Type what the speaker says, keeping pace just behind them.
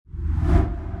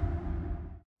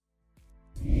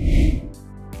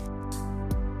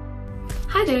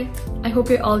Hi there! I hope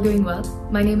you're all doing well.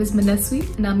 My name is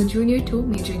Manaswi and I'm a junior 2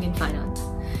 majoring in finance.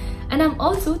 And I'm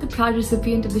also the proud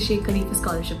recipient of the Sheikh Khalifa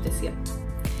scholarship this year.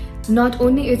 Not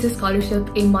only is this scholarship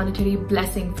a monetary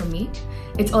blessing for me,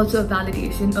 it's also a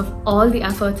validation of all the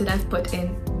efforts that I've put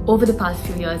in over the past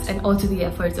few years and also the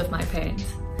efforts of my parents.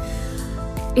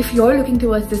 If you're looking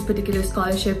towards this particular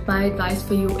scholarship, my advice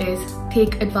for you is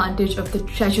take advantage of the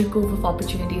treasure trove of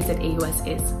opportunities that AUS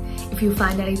is. If you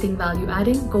find anything value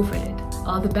adding, go for it.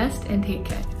 All the best and take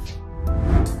care.